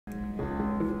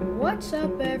What's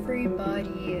up,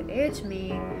 everybody? It's me,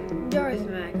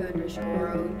 DarthMac_OG.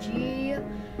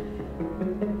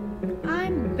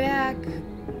 I'm back.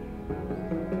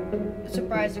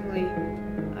 Surprisingly,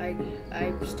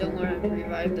 I'm still learning to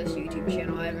revive this YouTube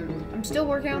channel. I'm still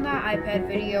working on that iPad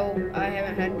video. I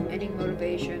haven't had any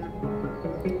motivation.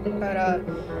 But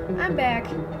I'm back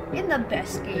in the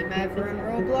best game ever in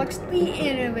Roblox, the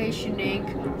Innovation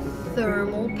Inc.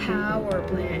 Thermal Power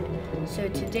Plant. So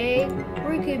today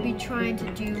we're going to be trying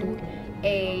to do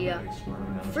a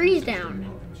Freezedown,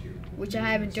 which I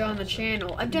haven't done on the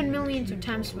channel. I've done millions of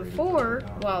times before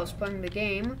while I was playing the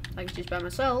game, like just by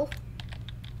myself.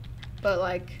 But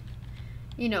like,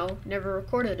 you know, never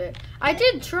recorded it. I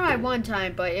did try one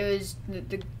time, but it was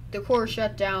the core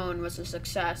shutdown was a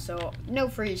success, so no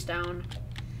freeze down.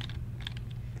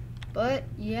 But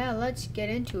yeah, let's get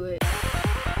into it.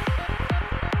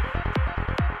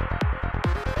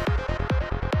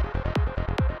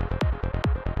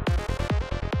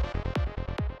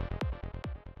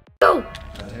 Go!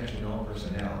 Attention all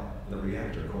personnel, the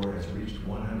reactor core has reached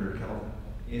 100 Kelvin.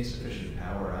 Insufficient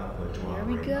power output to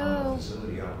operate normal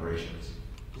facility operations.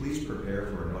 Please prepare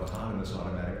for an autonomous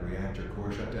automatic reactor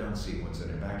core shutdown sequence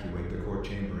and evacuate the core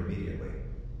chamber immediately.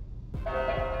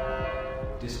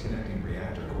 Disconnecting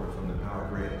reactor core from the power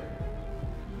grid.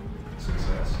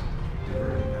 Success.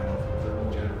 Diverting power from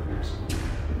thermal generators.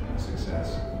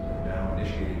 Success. Now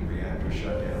initiating reactor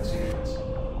shutdown sequence.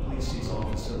 Please cease all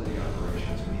facility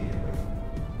operations immediately.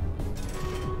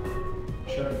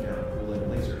 Shutting down coolant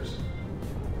lasers.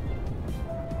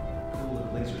 Coolant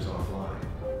lasers offline.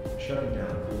 Shutting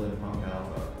down coolant pump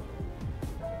alpha.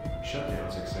 Shutdown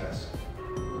success.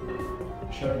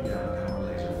 Shutting down power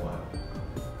laser 1.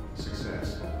 Success.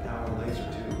 Power laser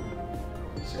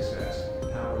 2. Success.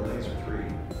 Power laser 3.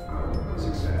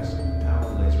 Success.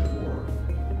 Power laser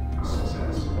 4.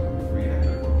 Success.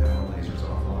 Reactor core power lasers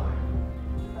offline.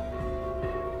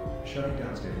 Shutting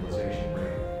down stabilization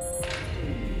ring.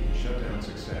 Shutdown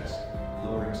success.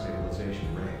 Lowering stabilization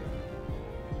ring.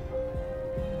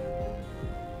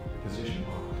 Position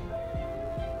locked.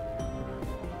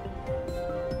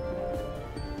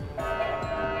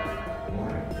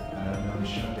 Warning, an unknown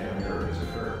shutdown error has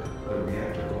occurred. The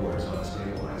reactor core is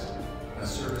unstabilized. A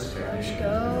service technician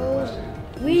has been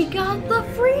requested. We got the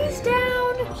freeze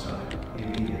down!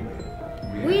 Immediately.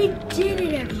 We did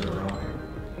it, everyone!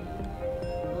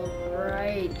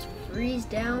 Alright, freeze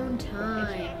down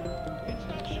time.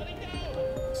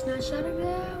 It's not shutting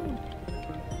down.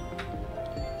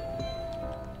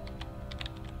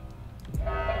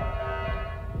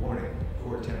 Warning,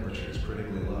 core temperature is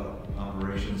critically low.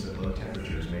 Operations at low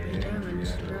temperatures may damage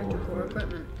reactor core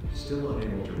equipment. Still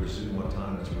unable to resume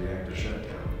autonomous reactor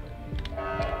shutdown.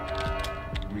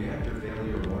 Reactor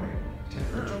failure warning.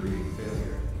 Temperature reading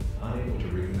failure. Unable to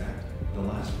reconnect. The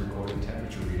last recorded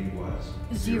temperature reading was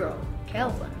 0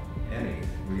 Kelvin. Any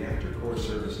reactor core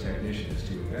service technician is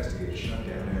to investigate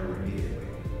shutdown error immediately.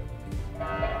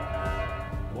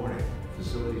 Warning,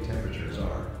 facility temperatures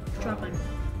are Dropping.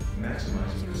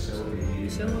 Maximizing facility heating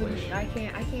and ventilation. I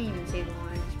can't even say the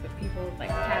lines, but people like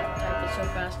type it so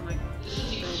fast. I'm like, this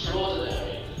is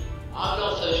extraordinary. I'm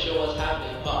not so sure what's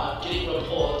happening, but I'm getting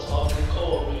reports of the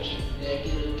core reaching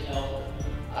negative Kelvin.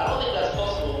 I don't think that's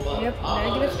possible, but yep,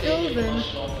 I'm negative Kelvin.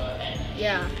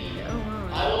 Yeah. Oh wow.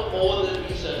 I want all the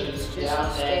researchers It's just down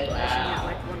there stabilizing at now.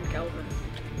 like 1 Kelvin.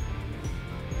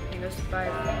 I think it's 5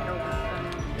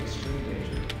 Kelvin. Extreme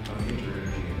danger. A major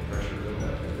energy and pressure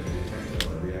buildup has been detected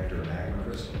on the reactor magma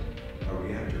crystal. A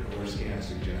reactor core scan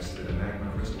suggests that a magma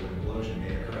crystal implosion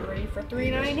may occur. Ready for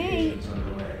 398. Investigations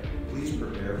underway. Please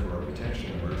prepare for a potential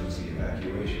emergency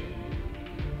evacuation.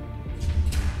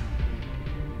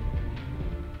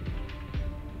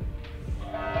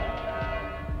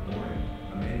 Warning,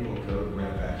 a manual code for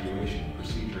evacuation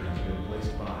procedure has been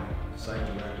placed by Site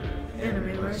Director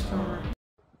Enemy Transformer.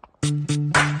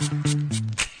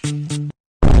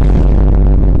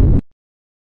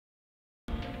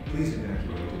 Please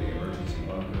evacuate to the emergency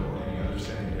bunker or any other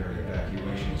secondary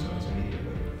evacuation zones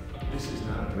immediately. This is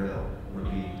not a drill.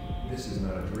 Repeat, this is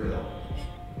not a drill.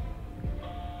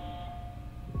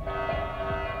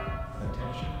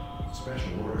 Attention.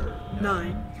 Special order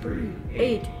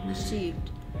 938 received.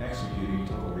 Executing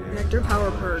total Reactor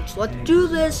power purge. Let's do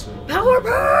this! Power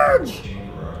purge!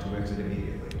 Chamber to exit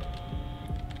immediately.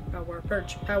 Power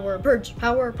purge, power purge,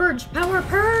 power purge, power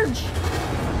purge!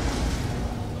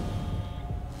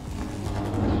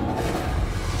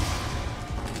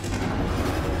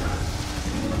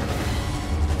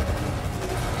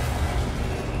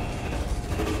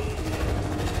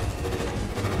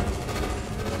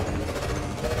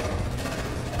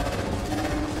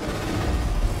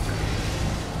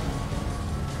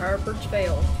 our efforts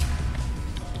failed.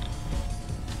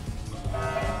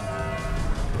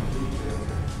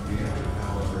 Reactor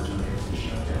power originates to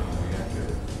shut down the reactor.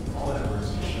 All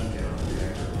efforts to shut down the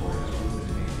reactor core has proven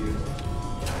to be futile.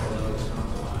 Power levels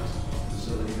compromised.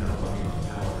 Facility now running on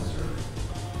power reserve.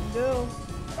 Go.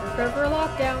 Prepare for a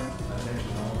lockdown.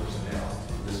 Attention all personnel.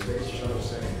 The space shuttle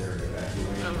secondary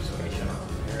evacuation is now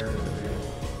prepared and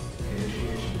available.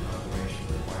 Initiation confirmation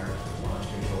required for launch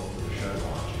control for the shuttle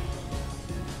launch.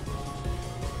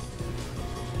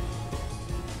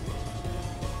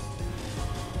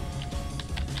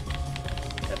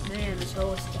 But man, this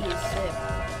OST is sick.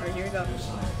 Alright, here we go.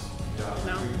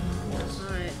 No.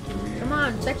 Alright. Come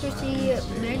on, Sector C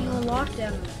manual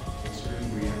lockdown.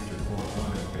 Extreme reactor core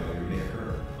 1 failure may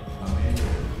occur. A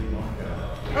manual pre-lockout.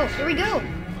 Oh, here we go.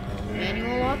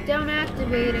 Manual lockdown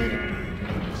activated.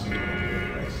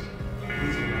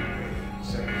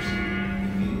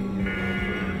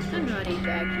 I'm not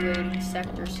evacuating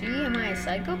Sector C. Am I a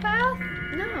psychopath?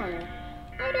 No.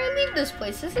 Why did I leave this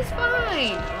place? This is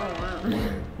fine. Oh, wow.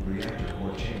 Reactor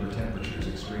core chamber temperature is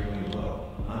extremely low.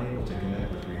 Unable to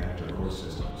connect with reactor core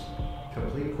systems.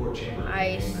 Complete core chamber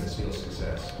containment seal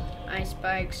success. Ice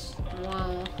spikes.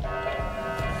 Whoa.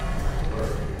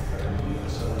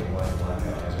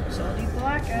 Facility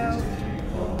blackout.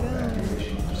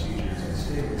 Evacuation procedures and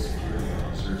stay with security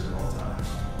officers at all times.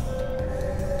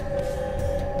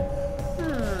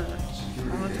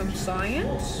 Quantum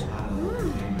science?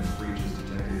 Containment breaches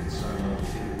detected in Sun Level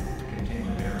 2.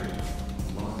 Containment area.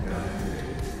 Lockdown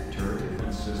activated. Turret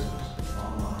defense systems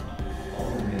online. All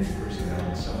remaining personnel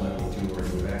in Sun Level 2 are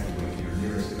to evacuate to your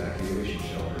nearest evacuation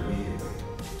shelter immediately.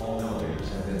 All elevators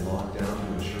have been locked down to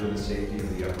ensure the safety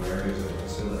of the upper areas of the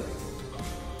facility.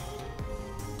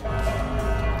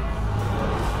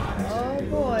 Oh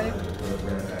boy.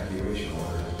 Evacuation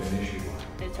order has been issued.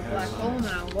 It's a black hole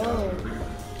now. Whoa.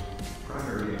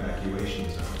 Primary evacuation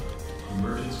zone.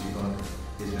 Emergency bunker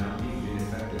is now deemed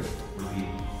ineffective. Repeat,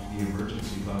 the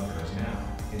emergency bunker is now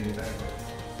ineffective.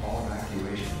 All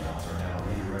evacuation routes are now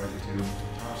redirected to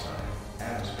topside,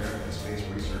 atmospheric and space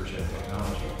research and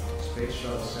technology, space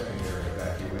shuttle secondary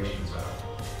evacuation zone.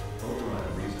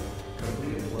 Override reason.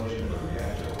 Complete implosion of a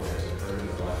reactor core has occurred and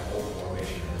a black hole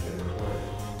formation has been reported.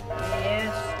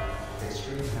 Yes.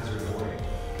 Extreme hazard warning.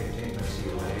 Containment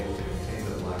seal unable to contain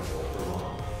the black hole for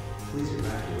long. Please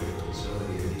evacuate the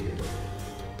facility immediately.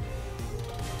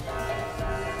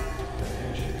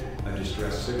 Attention. A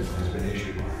distress signal has been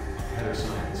issued. Head of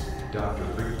Science, Dr.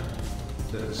 Freeman.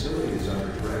 The facility is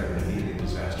under threat of an immediate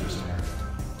disaster scenario.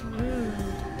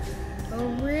 Oh,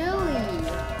 really?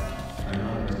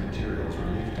 Anonymous Materials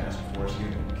Relief Task Force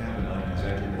Unit, Cabin 9 has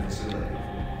entered the facility.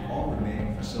 All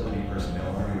remaining facility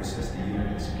personnel are to assist the unit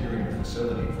in securing the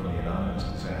facility from the anonymous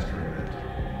disaster event.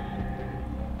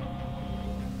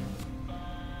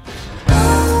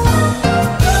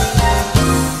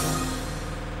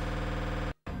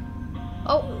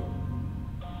 Oh.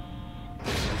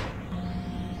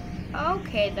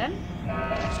 Okay then.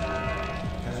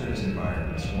 Hazardous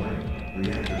environments warning.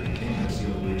 Reactor containment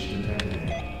seal breach detected.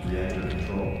 Reactor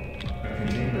control. A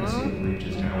containment seal breach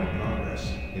is now in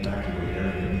progress. Evacuate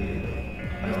area immediately.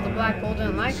 Because the black hole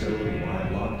didn't like me.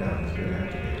 Facility-wide lockdown has been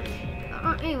activated.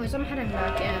 Anyways, I'm heading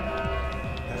back in.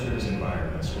 Hazardous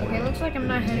environments warning. Okay, looks like I'm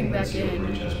not heading back Seal in.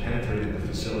 breach has penetrated the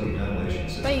facility ventilation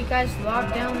system. But you guys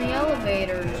locked down the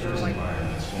elevators, or Hazardous like,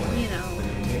 environments warning. you know. The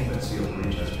containment seal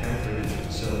breach has penetrated the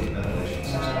facility ventilation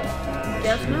system.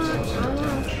 Guess not. Extreme I don't know.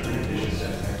 temperature conditions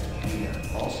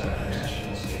detected. All set a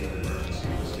national state of emergency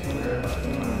was declared by the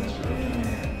Prime Minister of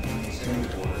Japan.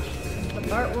 Extended orders for The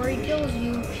part where he kills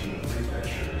you.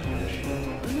 prefecture is issued.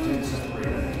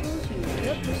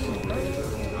 Yep, this is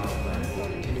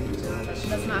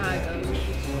That's not how it goes.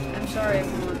 I'm sorry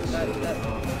everyone that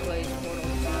plays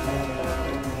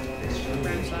Portal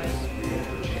brand size.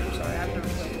 I'm sorry, I've never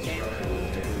played the game.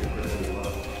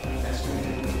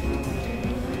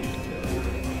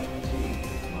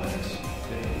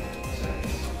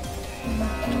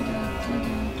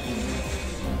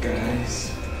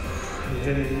 Guys,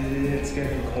 it's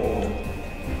getting cold.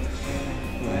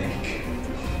 Like,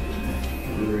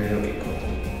 really cold.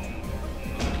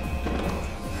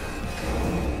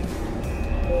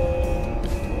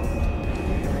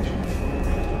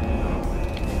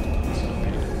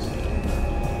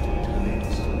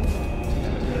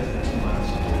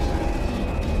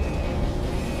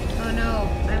 Oh no,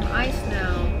 I'm ice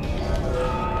now.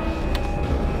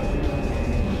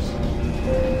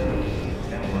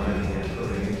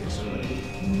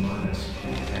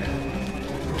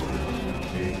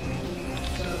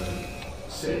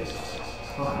 Six,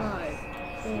 five,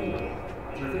 5,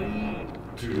 4, 3,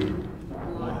 2,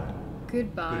 1.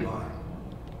 Goodbye. Goodbye.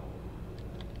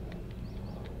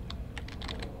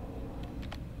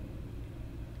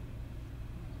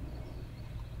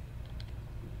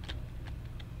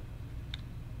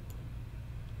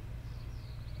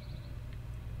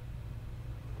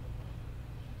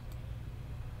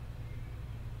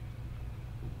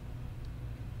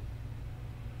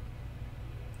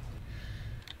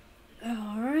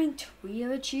 Alright, we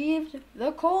have achieved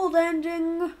the cold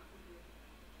ending.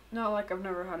 Not like I've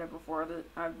never had it before.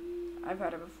 I've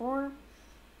had it before.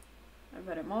 I've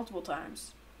had it multiple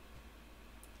times.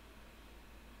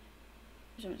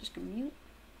 So I'm just gonna mute.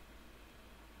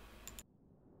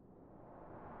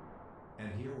 And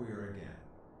here we are again.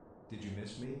 Did you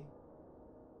miss me?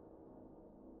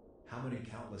 How many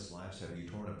countless lives have you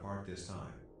torn apart this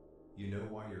time? You know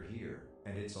why you're here,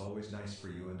 and it's always nice for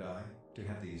you and I to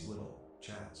have these little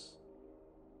chats.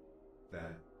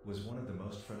 That was one of the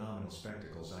most phenomenal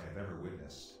spectacles I have ever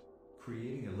witnessed.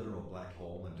 Creating a literal black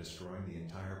hole and destroying the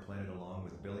entire planet along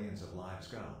with billions of lives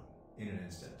gone in an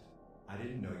instant. I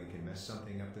didn't know you can mess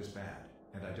something up this bad,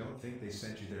 and I don't think they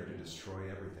sent you there to destroy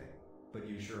everything, but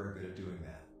you sure are good at doing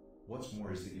that. What's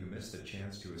more is that you missed the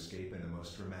chance to escape in the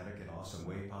most dramatic and awesome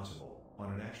way possible,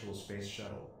 on an actual space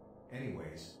shuttle.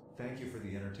 Anyways, thank you for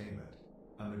the entertainment.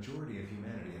 A majority of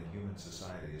humanity and human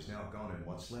society is now gone, and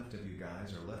what's left of you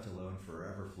guys are left alone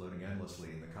forever floating endlessly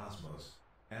in the cosmos.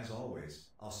 As always,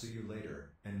 I'll see you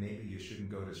later, and maybe you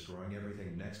shouldn't go destroying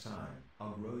everything next time.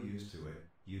 I'll grow used to it,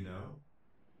 you know?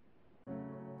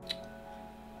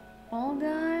 Well,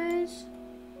 guys,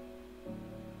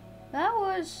 that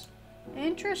was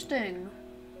interesting.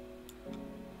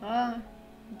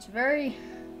 It's a very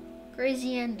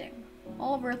crazy ending.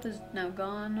 All of Earth is now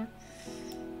gone.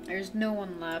 There's no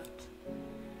one left.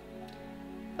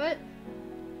 But,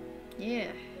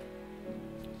 yeah.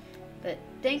 But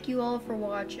thank you all for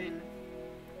watching.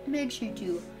 Make sure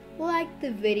to like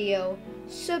the video,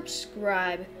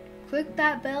 subscribe, click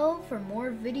that bell for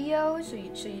more videos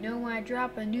so you know when I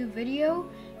drop a new video.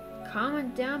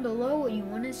 Comment down below what you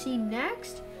want to see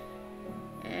next.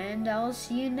 And I'll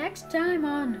see you next time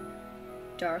on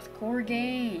Darth Core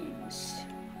Games.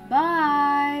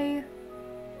 Bye!